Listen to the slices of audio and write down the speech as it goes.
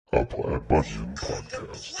A Plaid Bunyan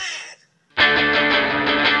podcast.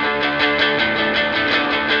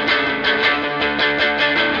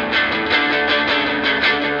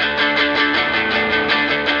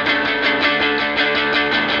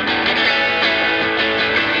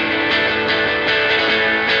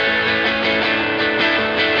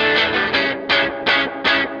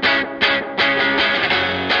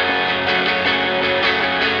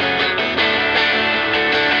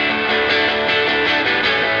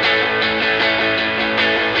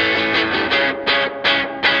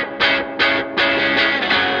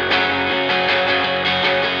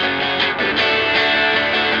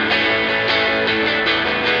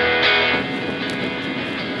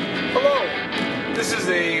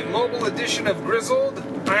 Of Grizzled.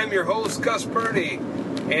 I'm your host, Gus Purdy,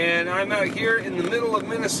 and I'm out here in the middle of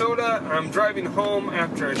Minnesota. I'm driving home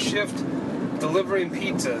after a shift delivering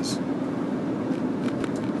pizzas.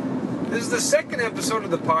 This is the second episode of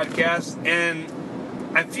the podcast, and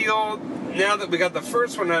I feel now that we got the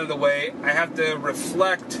first one out of the way, I have to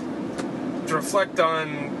reflect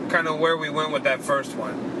on kind of where we went with that first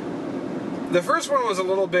one. The first one was a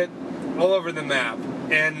little bit all over the map,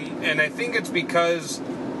 and I think it's because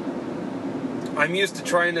I'm used to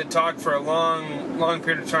trying to talk for a long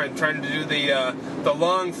period of time, trying to do the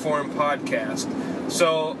long form podcast.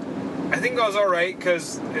 So I think I was all right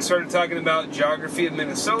because I started talking about geography of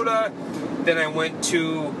Minnesota. Then I went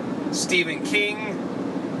to Stephen King,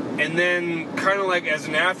 and then kind of like as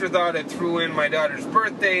an afterthought, I threw in my daughter's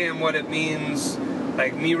birthday and what it means,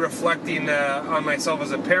 like me reflecting on myself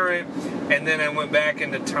as a parent. And then I went back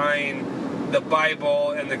into tying the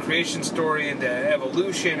Bible and the creation story into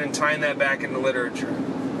evolution and tying that back into literature.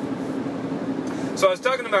 So I was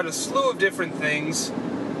talking about a slew of different things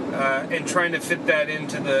and trying to fit that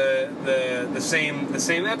into the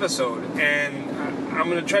same episode, and I'm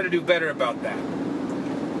going to try to do better about that.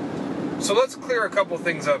 So let's clear a couple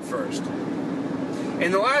things up first.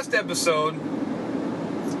 In the last episode,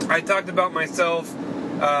 I talked about myself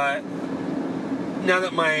now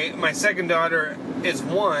that my second daughter is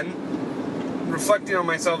 1, reflecting on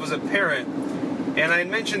myself as a parent. And I had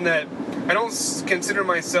mentioned that I don't consider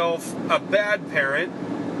myself a bad parent,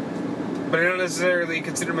 but I don't necessarily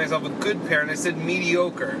consider myself a good parent. I said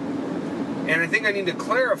mediocre. And I think I need to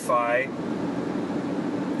clarify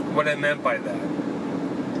what I meant by that.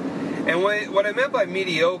 And what I meant by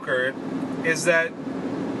mediocre is that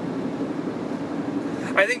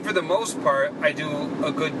I think for the most part I do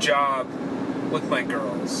a good job with my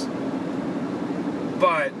girls.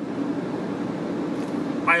 But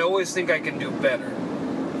I always think I can do better.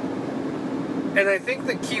 And I think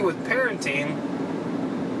the key with parenting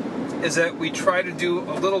is that we try to do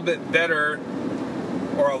a little bit better,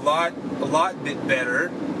 or a lot bit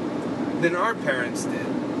better than our parents did.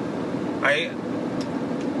 I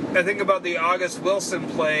think about the August Wilson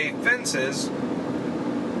play Fences,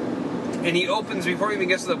 and he opens, before he even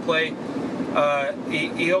gets to the play,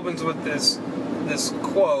 he opens with this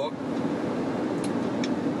quote.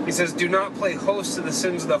 He says, "Do not play host to the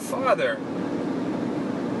sins of the father."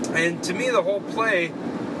 And to me, the whole play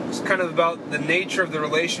is kind of about the nature of the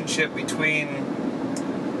relationship between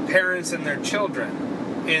parents and their children.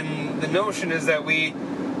 And the notion is that we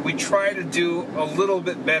try to do a little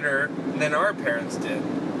bit better than our parents did.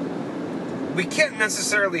 We can't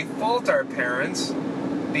necessarily fault our parents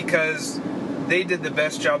because they did the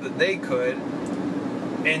best job that they could,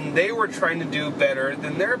 and they were trying to do better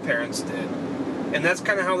than their parents did. And that's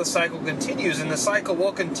kind of how the cycle continues. And the cycle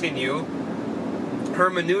will continue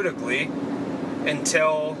hermeneutically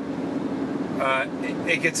until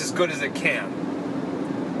it gets as good as it can.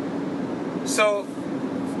 So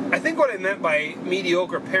I think what I meant by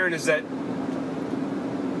mediocre parent is that,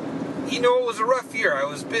 it was a rough year. I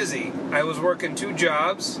was busy. I was working 2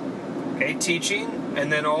 jobs, teaching,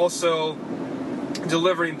 and then also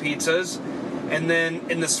delivering pizzas. And then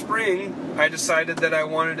in the spring, I decided that I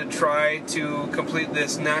wanted to try to complete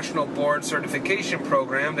this national board certification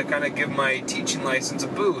program to kind of give my teaching license a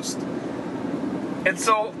boost. And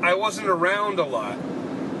so I wasn't around a lot.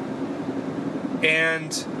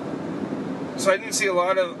 And so I didn't see a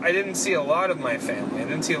lot of my family. I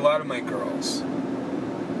didn't see a lot of my girls.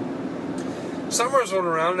 Summers rolled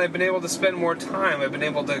around and I've been able to spend more time. I've been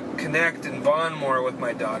able to connect and bond more with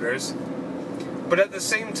my daughters. But at the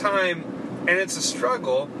same time, and it's a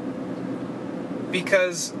struggle,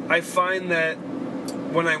 because I find that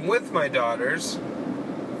when I'm with my daughters,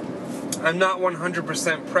 I'm not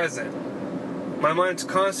 100% present. My mind's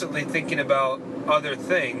constantly thinking about other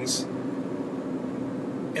things,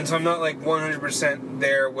 and so I'm not like 100%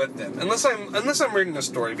 there with them. Unless I'm reading a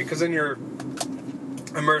story, because then you're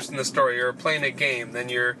immersed in the story or playing a game, then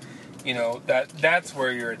you're, that's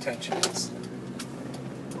where your attention is.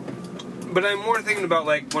 But I'm more thinking about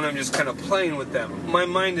like when I'm just kind of playing with them. My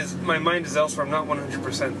mind is elsewhere. I'm not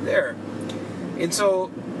 100% there, and so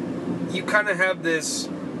you kind of have this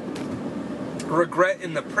regret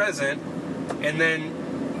in the present, and then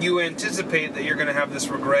you anticipate that you're going to have this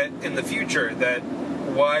regret in the future. That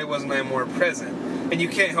why wasn't I more present? And you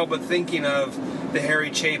can't help but thinking of the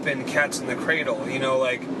Harry Chapin Cats in the Cradle.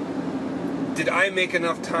 Like, did I make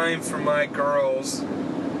enough time for my girls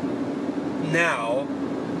now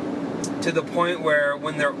to the point where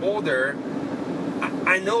when they're older,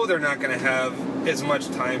 I know they're not going to have as much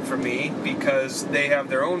time for me because they have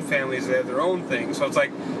their own families, they have their own things. So it's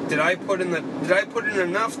like, did I put in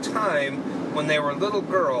enough time when they were little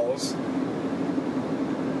girls?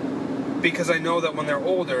 Because I know that when they're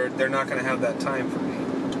older, they're not going to have that time for me.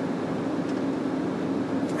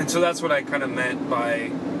 And so that's what I kind of meant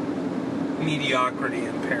by mediocrity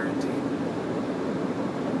in parenting.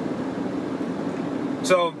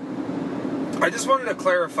 So I just wanted to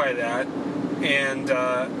clarify that, and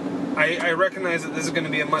I recognize that this is going to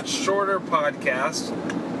be a much shorter podcast.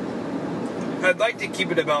 I'd like to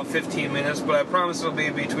keep it about 15 minutes, but I promise it'll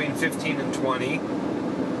be between 15 and 20.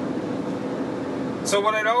 So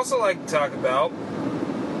what I'd also like to talk about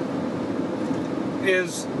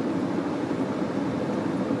is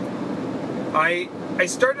I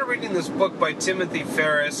started reading this book by Timothy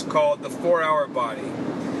Ferriss called The 4-Hour Body.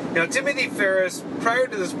 Now, Timothy Ferriss, prior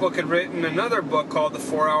to this book, had written another book called The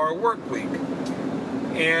 4-Hour Workweek.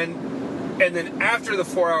 And then after The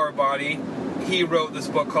 4-Hour Body, he wrote this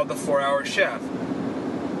book called The 4-Hour Chef.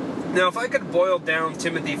 Now, if I could boil down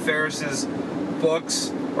Timothy Ferriss's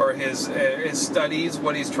books or his studies,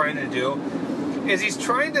 what he's trying to do, is he's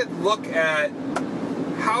trying to look at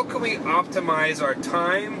how can we optimize our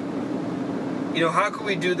time. How can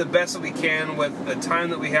we do the best that we can with the time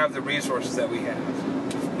that we have, the resources that we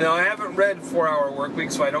have. Now, I haven't read 4-Hour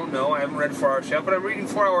Workweek, so I don't know. I haven't read 4-Hour Chef, but I'm reading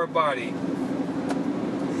 4-Hour Body.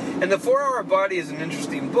 And the 4-Hour Body is an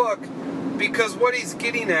interesting book because what he's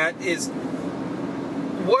getting at is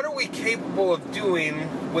what are we capable of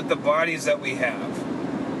doing with the bodies that we have?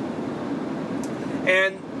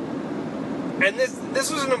 And this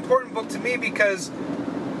was an important book to me because,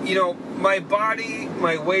 my body,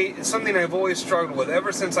 my weight, is something I've always struggled with.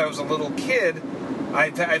 Ever since I was a little kid,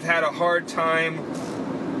 I've had a hard time.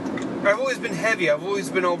 I've always been heavy. I've always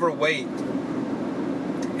been overweight.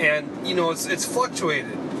 And, it's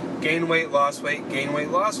fluctuated. Gain weight, loss weight, gain weight,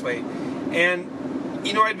 loss weight. And,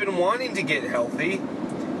 I'd been wanting to get healthy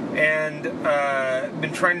and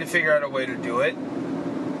been trying to figure out a way to do it.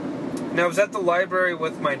 And I was at the library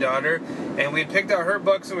with my daughter, and we had picked out her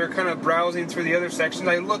books, and we were kind of browsing through the other sections.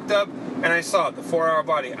 I looked up, and I saw it, The 4-Hour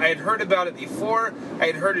Body. I had heard about it before. I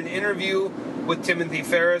had heard an interview with Timothy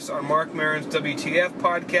Ferriss on Mark Maron's WTF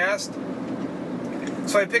podcast.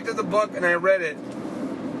 So I picked up the book, and I read it.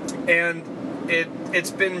 And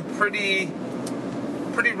it's been pretty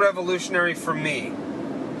revolutionary for me.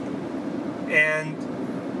 And,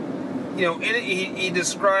 in it he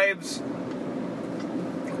describes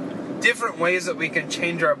different ways that we can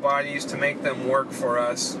change our bodies to make them work for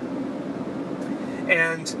us.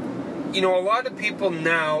 And, a lot of people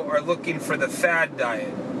now are looking for the fad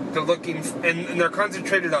diet. They're looking, and they're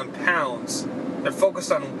concentrated on pounds. They're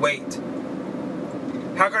focused on weight.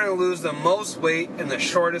 How can I lose the most weight in the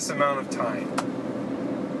shortest amount of time?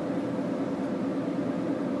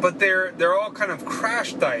 But they're all kind of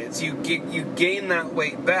crash diets. You gain that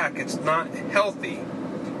weight back. It's not healthy.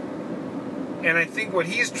 And I think what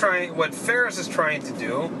Ferriss is trying to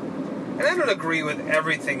do, and I don't agree with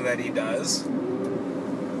everything that he does,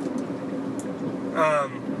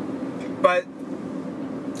 but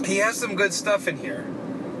he has some good stuff in here.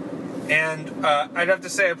 And I'd have to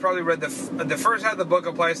say I probably read the first half of the book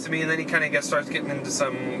applies to me, and then he kind of starts getting into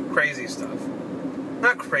some crazy stuff.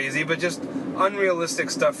 Not crazy, but just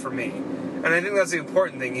unrealistic stuff for me. And I think that's the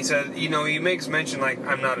important thing. He said, he makes mention like,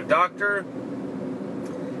 I'm not a doctor.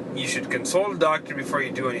 You should consult a doctor before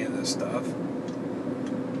you do any of this stuff.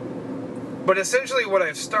 But essentially what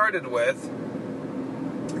I've started with,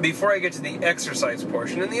 before I get to the exercise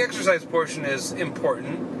portion, and the exercise portion is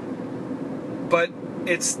important, but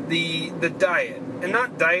it's the diet. And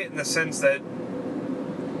not diet in the sense that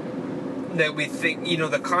we think,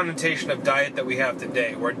 the connotation of diet that we have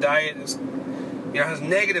today, where diet is, has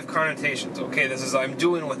negative connotations. Okay, I'm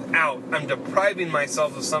doing without, I'm depriving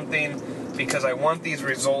myself of something because I want these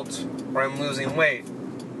results, or I'm losing weight.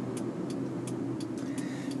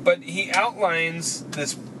 But he outlines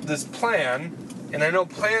this plan And I know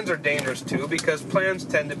plans are dangerous too, because plans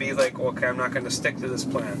tend to be like, okay, I'm not going to stick to this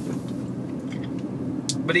plan.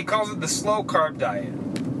 But he calls it the slow carb diet.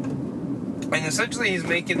 And essentially he's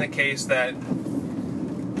making the case that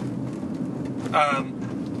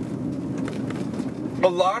a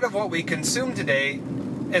lot of what we consume today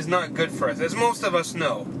is not good for us, as most of us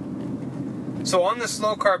know. So on the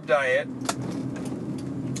slow carb diet,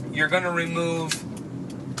 you're going to remove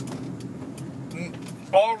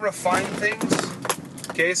all refined things.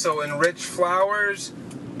 Okay, so enriched flours.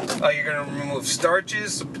 You're going to remove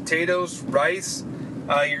starches, so potatoes, rice.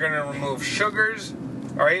 You're going to remove sugars.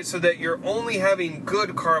 All right, so that you're only having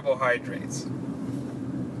good carbohydrates.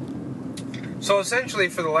 So essentially,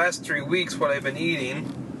 for the last 3 weeks, what I've been eating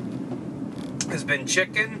has been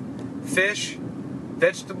chicken, fish,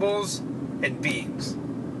 vegetables, and beans.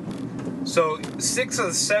 So 6 of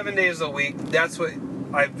the 7 days a week, that's what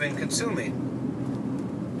I've been consuming.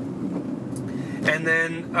 And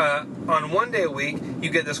then on 1 day a week, you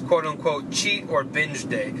get this quote-unquote cheat or binge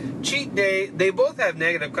day. Cheat day, they both have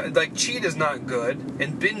negative, like cheat is not good,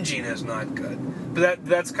 and binging is not good. But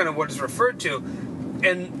that's kind of what it's referred to.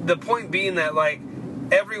 And the point being that, like,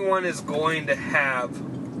 everyone is going to have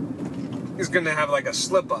like a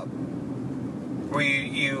slip-up where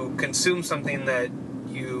you consume something that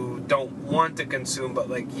you don't want to consume, but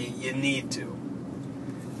like you need to.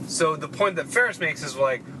 So the point that Ferriss makes is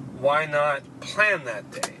like, why not plan that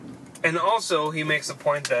day? And also he makes the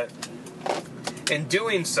point that in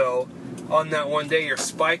doing so, on that 1 day, you're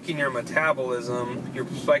spiking your metabolism, you're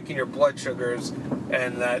spiking your blood sugars,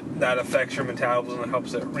 and that affects your metabolism and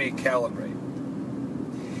helps it recalibrate.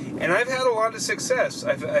 And I've had a lot of success.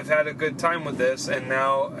 I've had a good time with this, and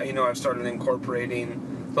now, I've started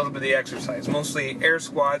incorporating a little bit of the exercise, mostly air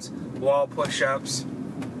squats, wall push-ups,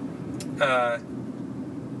 but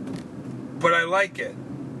I like it.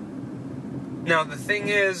 Now, the thing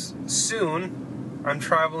is, soon, I'm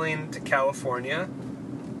traveling to California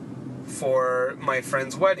for my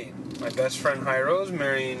friend's wedding. My best friend Jairo is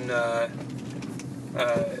marrying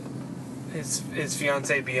his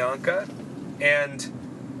fiancée Bianca, and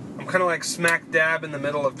I'm kind of like smack dab in the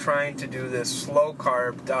middle of trying to do this slow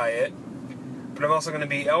carb diet, but I'm also going to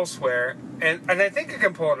be elsewhere, and I think I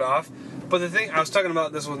can pull it off. But the thing, I was talking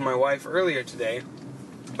about this with my wife earlier today.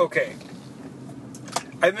 Okay,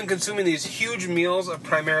 I've been consuming these huge meals of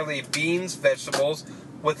primarily beans, vegetables,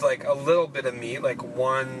 with like a little bit of meat, like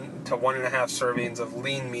 1 to 1.5 servings of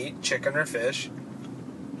lean meat, chicken or fish.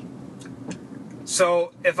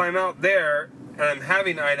 So if I'm out there and I'm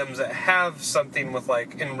having items that have something with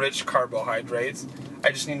like enriched carbohydrates,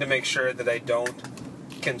 I just need to make sure that I don't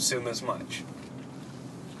consume as much.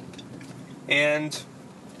 And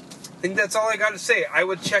I think that's all I got to say. I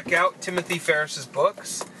would check out Timothy Ferriss's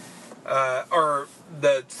books, or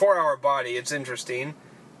the 4-Hour Body. It's interesting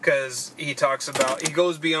because he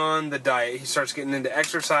goes beyond the diet. He starts getting into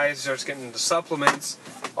exercise, he starts getting into supplements,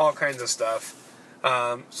 all kinds of stuff.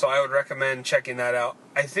 So I would recommend checking that out.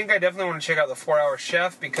 I think I definitely want to check out the 4-Hour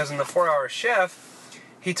Chef, because in the 4-Hour Chef,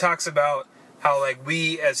 he talks about how like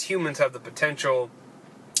we as humans have the potential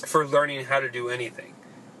for learning how to do anything.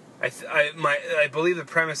 I believe the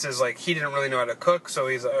premise is like he didn't really know how to cook, so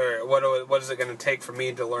he's what is it going to take for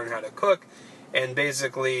me to learn how to cook, and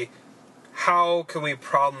basically how can we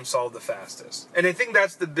problem solve the fastest? And I think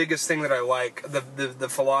that's the biggest thing that I like, the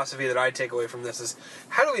philosophy that I take away from this is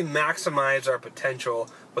how do we maximize our potential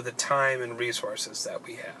with the time and resources that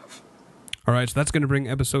we have? All right, so that's going to bring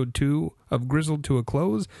episode 2 of Grizzled to a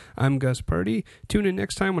close. I'm Gus Purdy. Tune in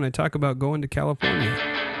next time when I talk about going to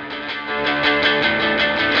California.